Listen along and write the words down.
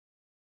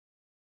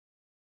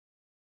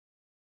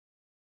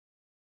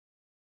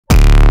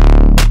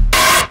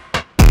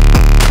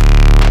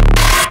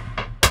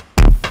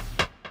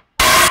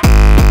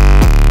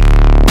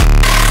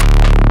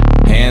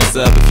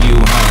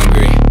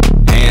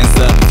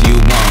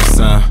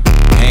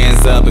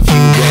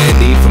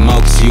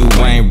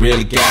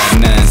really got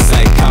nothing.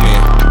 Say, come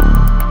here.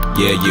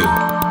 Yeah,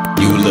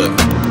 you look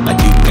like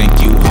you think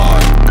you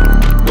hard.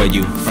 Where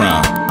you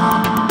from?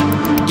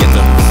 Get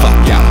the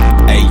fuck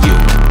out. Hey, you,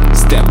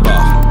 step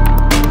off.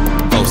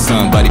 Oh,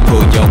 somebody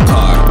pull your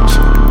card.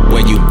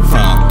 Where you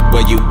from?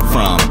 Where you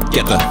from?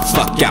 Get the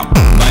fuck out.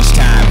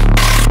 Lunchtime,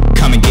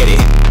 come and get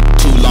it.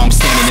 Too long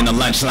standing in the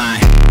lunch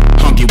line.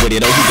 Hungry with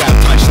it, oh, you got a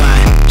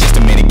punchline? Just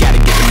a minute, gotta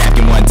get the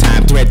napkin one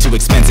time. Thread too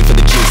expensive for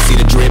the juice, see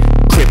the drip.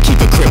 Crip, keep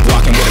a crip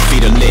walking with her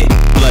feet are lit.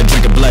 Blood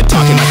drinking, blood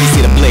talking like you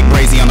see the blick.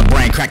 Brazy on the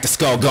brain, crack the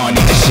skull, go and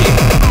eat the shit.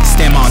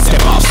 Stem on, step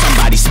off,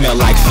 somebody smell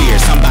like fear.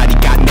 Somebody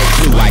got no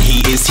clue why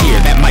he is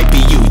here. That might be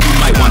you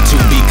might want to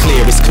be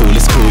clear. It's cool,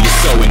 you're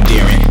so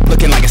endearing.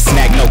 Looking like a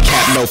snack, no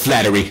cap, no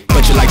flattery.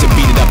 But you like to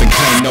beat it up and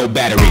claim no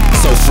battery.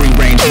 So free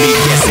range meat,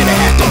 yes it'll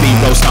have to be.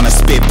 Roast on a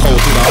spit pole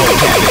through the whole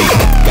cavity.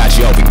 Got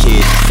you open,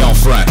 kid, don't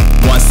front.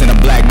 Once in a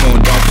black moon,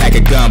 don't pack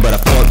a gun, but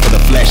a fork for the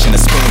flesh and a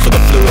spoon for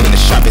the fluid and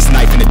the sharpest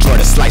knife in the drawer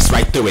to slice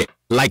right through it.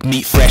 Like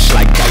meat fresh,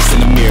 like dice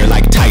in the mirror,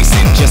 like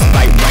Tyson. Just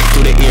bite right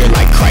through the ear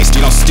like Christ.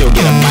 You don't still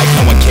get a mic,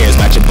 no one cares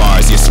about your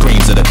bars. Your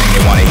screams are the thing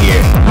they wanna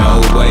hear.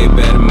 No way,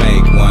 better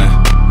make one.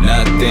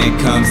 Nothing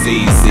comes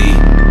easy.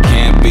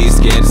 Can't be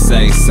scared to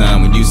say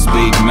something. When you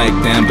speak, make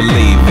them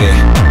believe it.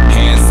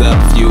 Hands up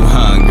if you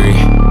hungry.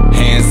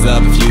 Hands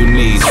up if you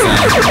need some.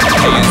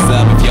 Hands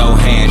up if your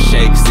hand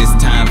shakes. It's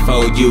time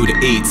for you to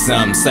eat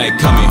something. Say,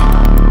 come here.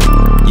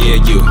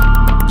 Yeah, you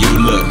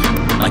look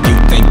like you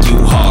think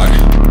you hard.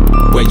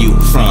 Where you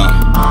from?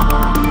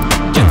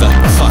 Get the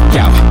fuck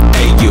out.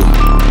 Hey, you,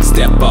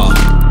 step off.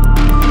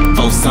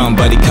 For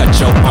somebody cut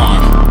your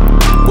arm.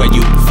 Where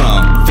you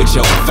from? Fix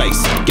your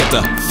face. Get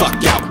the fuck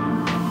out.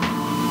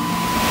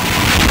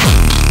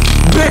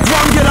 Big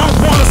rum, you don't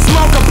wanna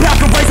smoke. A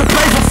pack of razor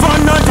blades for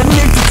fun.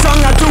 Underneath the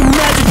tongue, I do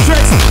magic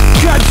tricks.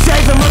 Cut,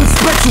 shave, and let me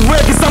split your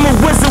wig, cause I'm a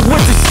wizard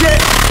with the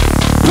shit.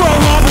 Roll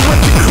over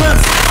with the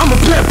crips. I'm a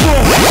pit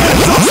bull.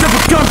 Don't sip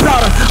with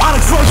gunpowder. I'll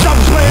exploit shop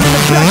playing in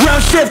the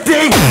background.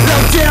 Shifty,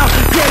 low down,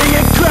 gritty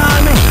and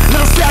grimy.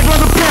 Little sag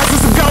leather pants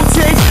with some gold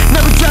teeth.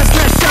 Never dressed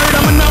that shirt,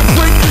 I'm a numb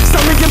freak.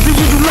 Stomach empty,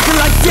 you looking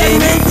like dead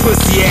meat.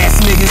 Pussy ass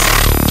niggas,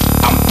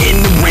 I'm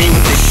in the rain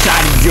with a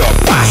shot of your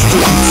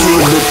posture. You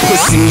chill with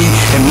pussy me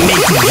and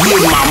make you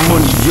give my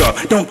money up.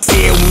 Don't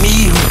tell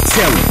me who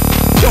tellin'.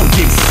 Don't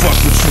give a fuck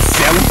what you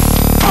sellin'.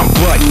 I'm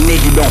butt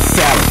nigga, don't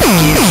foul it.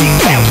 Easy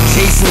out,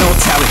 chasing no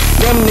talent.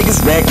 Them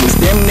niggas reckless,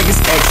 them niggas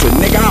extra.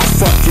 Nigga, I'll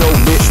fuck your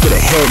bitch with a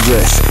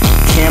headdress.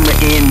 Camera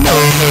in, no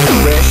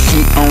headrest.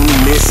 She only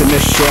listen to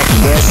Shaq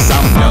West.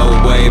 I'm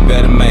no way,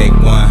 better make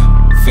one.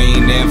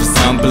 Fiending for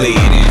some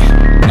bleeding.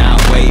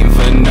 Not waiting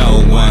for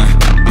no one.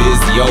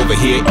 Busy over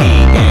here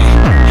eating.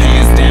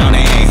 Hands down,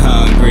 they ain't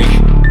hungry.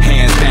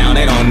 Hands down,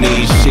 they don't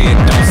need shit.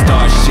 Don't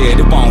start shit,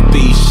 it won't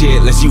be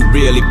shit unless you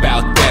really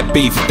bout that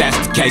beef. If that's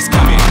the case,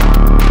 come here.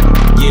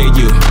 Yeah,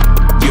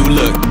 you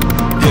look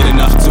good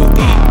enough to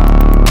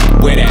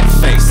eat. Wear that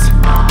face.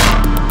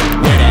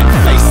 Wear that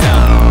face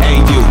out. Hey,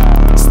 you,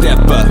 step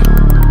up.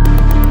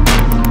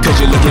 Cause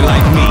you're looking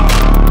like me.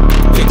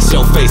 Fix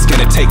your face,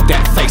 gonna take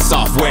that face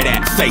off. Wear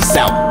that face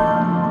out.